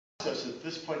at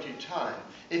this point in time,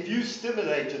 if you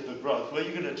stimulated the growth, were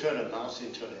you going to turn a mouse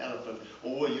into an elephant,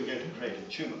 or were you going to create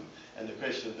a tumor? And the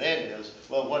question then is,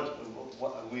 well,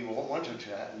 what we wanted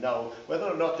to know whether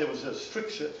or not there was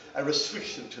a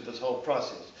restriction to this whole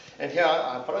process. And here,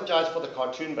 I apologize for the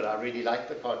cartoon, but I really like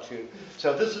the cartoon.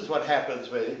 So this is what happens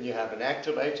when you have an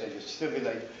activator, you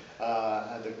stimulate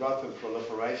the growth and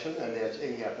proliferation, and there's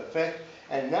ENGAP effect.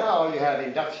 And now you have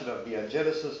induction of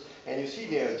neogenesis, and you see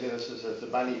neogenesis as the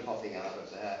bunny popping out of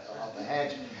the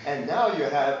hatch. And now you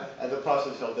have the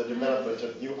process of the development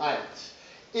of new islets.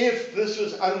 If this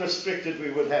was unrestricted, we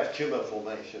would have tumor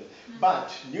formation.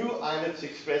 But new islets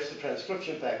express the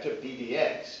transcription factor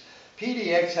PDX.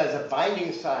 PDX has a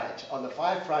binding site on the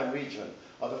 5' region,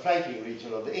 or the flanking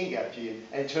region of the ENGAP gene,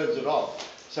 and turns it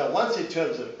off. So once it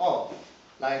turns it off,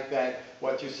 like that,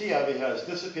 what you see over here is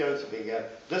disappearance of ENGAP,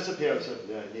 disappearance of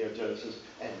neogenesis,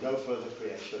 and no further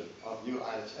creation of new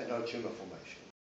islets and no tumor formation.